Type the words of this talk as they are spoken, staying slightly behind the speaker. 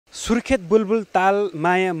सुर्खेत बुलबुल ताल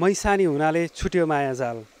माया मैसानी हुनाले छुट्यो माया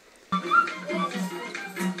जाल।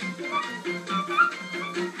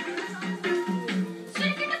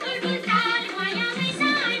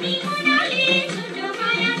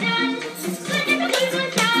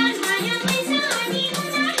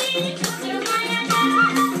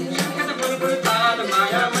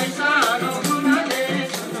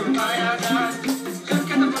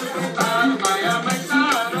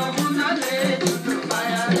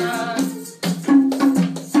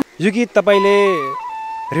 यो गीत तपाईले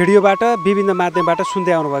रेडियोबाट विभिन्न माध्यमबाट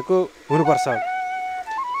सुन्दै आउनुभएको हुनुपर्छ।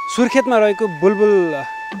 सुर्खेतमा रहेको बुलबुल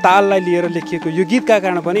ताललाई लिएर लेखिएको यो गीतका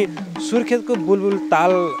कारण पनि सुर्खेतको बुलबुल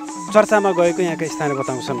ताल चर्चामा गएको यहाँका स्थानीय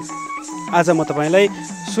बताउँछन्। आज म तपाईलाई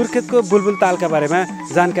सुर्खेतको बुलबुल तालका बारेमा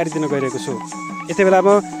जानकारी दिन गइरहेको छु। यति बेला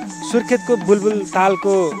म सुर्खेतको बुलबुल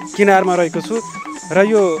तालको किनारमा रहेको छु र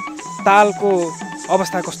यो तालको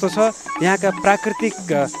अवस्था कस्तो छ, यहाँका प्राकृतिक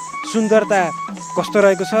सुन्दरता कस्तो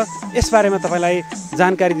रहेको छ, यसबारेमा तपाईलाई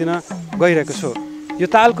जानकारी दिन गइरहेको छु। यो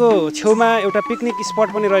तालको छेउमा एउटा पिकनिक स्पट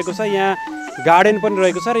पनि रहेको छ, यहाँ गार्डन पनि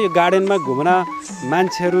रहेको छ र यो गार्डनमा घुम्न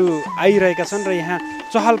मान्छेहरू आइरहेका छन् र यहाँ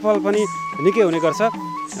चहल पहल पनि निकै हुने गर्छ।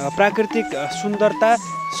 प्राकृतिक सुन्दरता,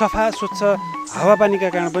 सफा स्वच्छ हावापानीका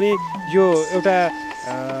कारण पनि यो एउटा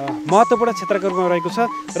महत्त्वपूर्ण क्षेत्रको रूपमा रहेको छ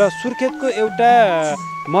र सुर्खेतको एउटा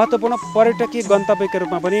महत्त्वपूर्ण पर्यटकीय गन्तव्यका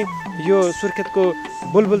रूपमा पनि यो सुर्खेतको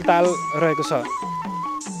बुलबुल ताल रहेको छ।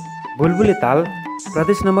 बुलबुले ताल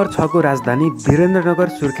प्रदेश नम्बर 6 को राजधानी वीरेन्द्रनगर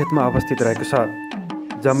सुर्खेतमा अवस्थित रहेको छ।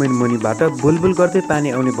 जमिन मुनिबाट बुलबुल गर्दै पानी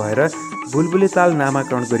आउने भएर बुलबुले ताल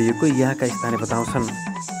नामाकरण गरिएको यहाँका स्थानीय बताउँछन्।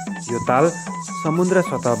 यो ताल समुद्र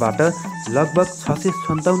सतहबाट लगभग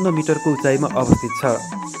 657 मिटरको उचाइमा अवस्थित छ।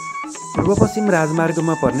 पूर्व पश्चिम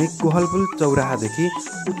राजमार्गमा पर्ने कोहलपुल चौराहादेखि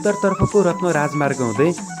उत्तरतर्फको रत्न राजमार्ग हुँदै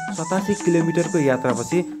 87 किलोमिटरको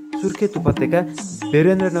यात्रापछि सुर्खेत उपत्यका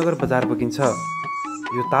वीरेन्द्रनगर बजार पुगिन्छ।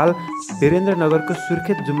 यो ताल वीरेन्द्रनगरको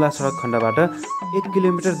सुर्खेत जुम्ला सडक खण्डबाट 1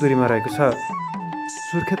 किलोमिटर दूरीमा रहेको छ।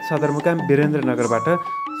 सुर्खेत सदरमुकाम वीरेन्द्रनगरबाट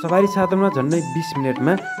सवारी साधनमा झन्डै 20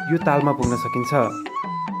 मिनटमा यो तालमा पुग्न सकिन्छ।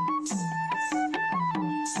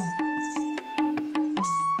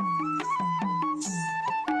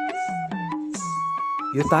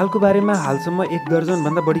 यो तालको बारेमा हालसम्म 1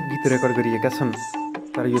 दर्जनभन्दा बढी गीत रेकर्ड गरिएका छन्।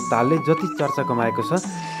 तर यो तालले जति चर्चा कमाएको छ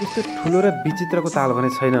त्यस्तो ठुलो र विचित्रको ताल भने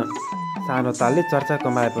छैन। सानो तालले चर्चा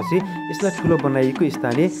कमाएपछि यसलाई ठुलो बनाइएको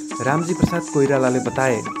स्थानीय रामजी प्रसाद कोइरालाले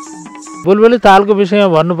बताए। बुलबुले तालको विषयमा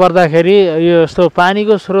भन्नुपर्दाखेरि यो यस्तो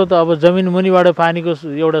पानीको स्रोत, अब जमिन मुनिबाट पानीको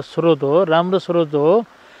एउटा स्रोत हो, राम्रो स्रोत हो।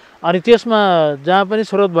 अनि त्यसमा जहाँ पनि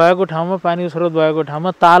स्रोत भएको ठाउँमा, पानीको स्रोत भएको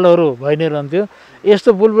ठाउँमा तालहरू भइ नै रहन्थ्यो।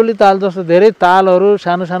 यस्तो बुलबुली ताल जस्तो धेरै तालहरू,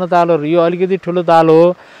 सानो सानो तालहरू, यो अलिकति ठुलो ताल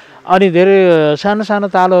हो। अनि धेरै सानो सानो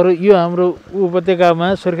तालहरू यो हाम्रो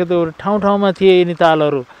उपत्यकामा सुर्खेत ठाउँ ठाउँमा थिए यिनी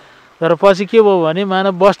तालहरू। तर पछि के भयो भने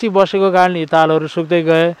मानव बस्ती बसेको कारणले यी तालहरू सुक्दै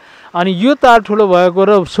गए। अनि यो ताल ठुलो भएको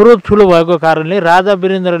र स्रोत ठुलो भएको कारणले राजा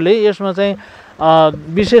वीरेन्द्रले यसमा चाहिँ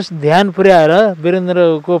विशेष ध्यान पुर्याएर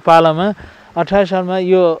वीरेन्द्रको पालामा 28 सालमा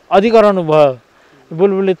यो अधिकरण भयो।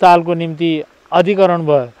 बुलबुले तालको निम्ति अधिकरण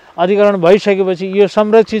भयो। अधिकरण भइसकेपछि यो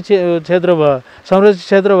संरक्षित क्षेत्र भयो। संरक्षित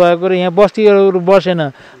क्षेत्र भएको र यहाँ बस्तीहरू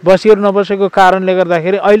बसेन। बस्तीहरू नबसेको कारणले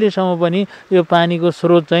गर्दाखेरि अहिलेसम्म पनि यो पानीको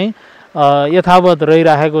स्रोत चाहिँ यथावत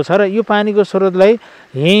रहिरहेको छ र यो पानीको स्रोतलाई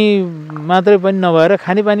यहीँ मात्रै पनि नभएर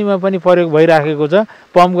खानेपानीमा पनि प्रयोग भइराखेको छ।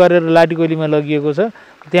 पम्प गरेर लाटीकोलीमा लगिएको छ।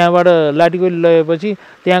 त्यहाँबाट लाटीकोली लगेपछि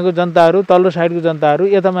त्यहाँको जनताहरू, तल्लो साइडको जनताहरू,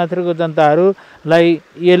 यता माथिको जनताहरूलाई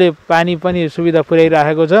यसले पानी पनि सुविधा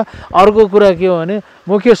पुर्याइराखेको छ। अर्को कुरा के हो भने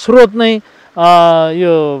मुख्य स्रोत नै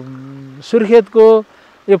यो सुर्खेतको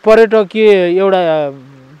यो पर्यटकीय एउटा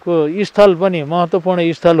को स्थल पनि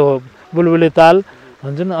महत्त्वपूर्ण स्थल हो बुलबुले ताल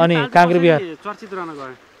भन्छन्। अनि काँक्रेबिहार चर्चित रहन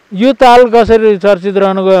गयो। यो ताल कसरी चर्चित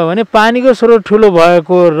रहन गयो भने पानीको स्रोत ठुलो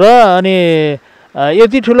भएको र अनि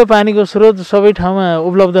यति ठुलो पानीको स्रोत सबै ठाउँमा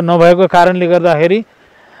उपलब्ध नभएको कारणले गर्दाखेरि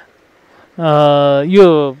यो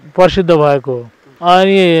प्रसिद्ध भएको।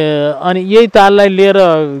 अनि यही ताललाई लिएर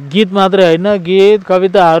गीत मात्रै होइन, गीत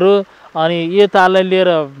कविताहरू, अनि यही ताललाई लिएर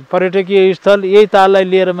पर्यटकीय स्थल, यही ताललाई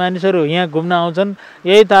लिएर मानिसहरू यहाँ घुम्न आउँछन्।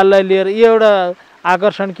 यही ताललाई लिएर यो एउटा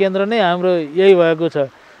आकर्षण केन्द्र नै हाम्रो यही भएको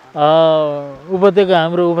छ। उपत्यका,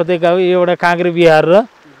 हाम्रो उपत्यकाको एउटा काँक्रेबिहार र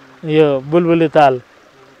यो बुलबुले ताल।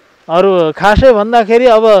 अरू खासै भन्दाखेरि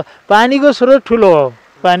अब पानीको स्रोत ठुलो हो।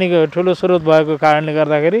 पानीको ठुलो स्रोत भएको कारणले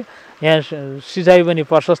गर्दाखेरि यहाँ सिँचाइ पनि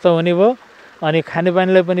प्रशस्त हुने भयो। अनि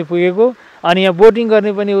खानेपानीलाई पनि पुगेको। अनि यहाँ बोटिङ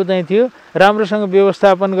गर्ने पनि उतै थियो। राम्रोसँग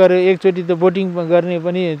व्यवस्थापन गरे। एकचोटि त बोटिङ गर्ने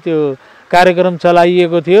पनि त्यो कार्यक्रम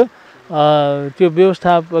चलाइएको थियो। त्यो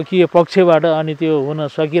व्यवस्थापकीय पक्षबाट अनि त्यो हुन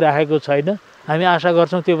सकिरहेको छैन। हामी आशा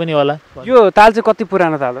गर्छौँ त्यो पनि होला। यो ताल चाहिँ कति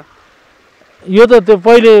पुरानो ताल हो? यो त त्यो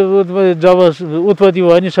पहिले जब उत्पत्ति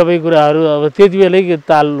भयो नि सबै कुराहरू अब त्यति बेलै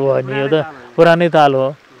ताल हो नि, यो त पुरानै ताल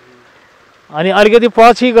हो। अनि अलिकति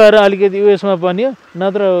पछि गएर अलिकति उयसमा बन्यो,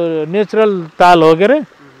 नत्र नेचुरल ताल हो के अरे।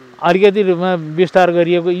 अलिकति विस्तार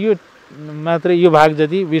गरिएको यो मात्रै, यो भाग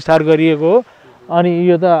जति विस्तार गरिएको हो। अनि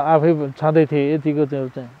यो त आफै छँदै थियो, यतिको त्यो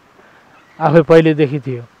चाहिँ आफै पहिलेदेखि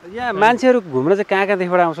थियो। यहाँ मान्छेहरू घुम्न चाहिँ कहाँ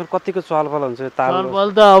कहाँदेखिबाट आउँछन्, कतिको चहलपहल हुन्छ यो ताल? चहलपहल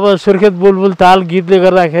त अब सुर्खेत बुलबुल ताल गीतले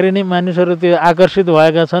गर्दाखेरि नै मानिसहरू त्यो आकर्षित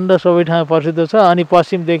भएका छन् र सबै ठाउँ प्रसिद्ध छ। अनि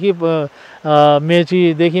पश्चिमदेखि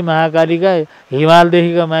मेचीदेखि महाकालीका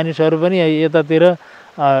हिमालदेखिका मानिसहरू पनि यतातिर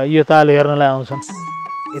यो ताल हेर्नलाई आउँछन्।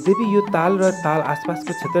 यद्यपि यो ताल र ताल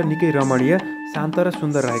आसपासको क्षेत्र निकै रमणीय, शान्त र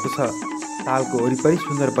सुन्दर रहेको छ। तालको वरिपरि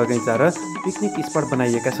सुन्दर बगैँचा र पिकनिक स्पट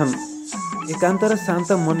बनाइएका छन्। एकान्त र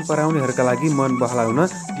शान्त मन पराउनेहरूका लागि मन बहलाउन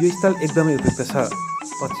यो स्थल एकदमै उपयुक्त छ।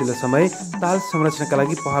 पछिल्लो समय ताल संरक्षणका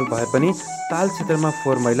लागि पहल भए पनि ताल क्षेत्रमा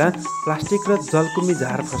फोहोर मैला, प्लास्टिक र जलकुम्भी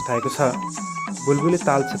झार फस्टाएको छ। बुलबुले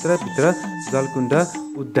ताल क्षेत्रभित्र जलकुण्ड,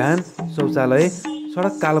 उद्यान, शौचालय,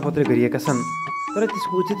 सडक कालोपत्रे गरिएका छन्, तर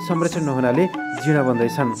त्यसको उचित संरक्षण नहुनाले जीर्ण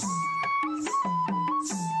बन्दैछन्।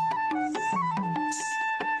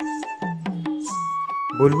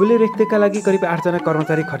 बुलबुले रेखदेखका लागि करिब 8 जना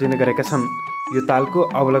कर्मचारी खटिने गरेका छन्। यो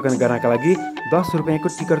तालको अवलोकन गर्नका लागि 10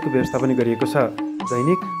 रुपियाँको टिकटको व्यवस्था पनि गरिएको छ।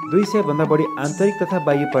 दैनिक 200 भन्दा बढी आन्तरिक तथा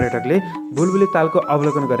बाह्य पर्यटकले बुलबुले तालको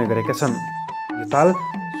अवलोकन गर्ने गरेका छन्। यो ताल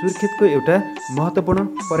सुर्खेतको एउटा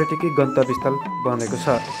महत्त्वपूर्ण पर्यटकीय गन्तव्य स्थल बनेको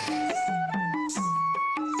छ।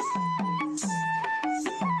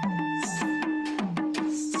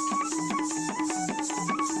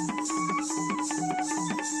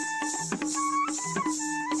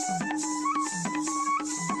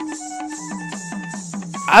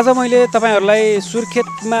 आज मैले तपाईहरूलाई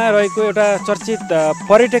सुर्खेतमा रहेको एउटा चर्चित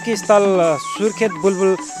पर्यटकीय स्थल सुर्खेत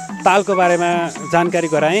बुलबुल तालको बारेमा जानकारी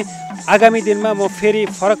गराएँ। आगामी दिनमा म फेरि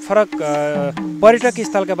फरक पर्यटकीय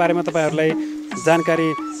स्थलका बारेमा तपाईँहरूलाई जानकारी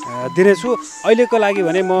दिनेछु। अहिलेको लागि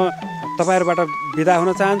भने म तपाईँहरूबाट बिदा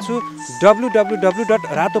हुन चाहन्छु।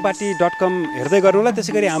 www.ratopaty.com हेर्दै गर्नुहोला।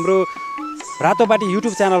 त्यसै गरी हाम्रो रातोपाटी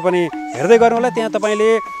युट्युब च्यानल पनि हेर्दै गर्नुहोला। त्यहाँ तपाईँले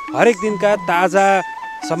हरेक दिनका ताजा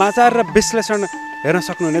समाचार र विश्लेषण हेर्न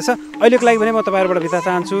सक्नुहुनेछ। अहिलेको लागि भने म तपाईँहरूबाट बिदा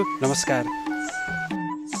चाहन्छु। नमस्कार।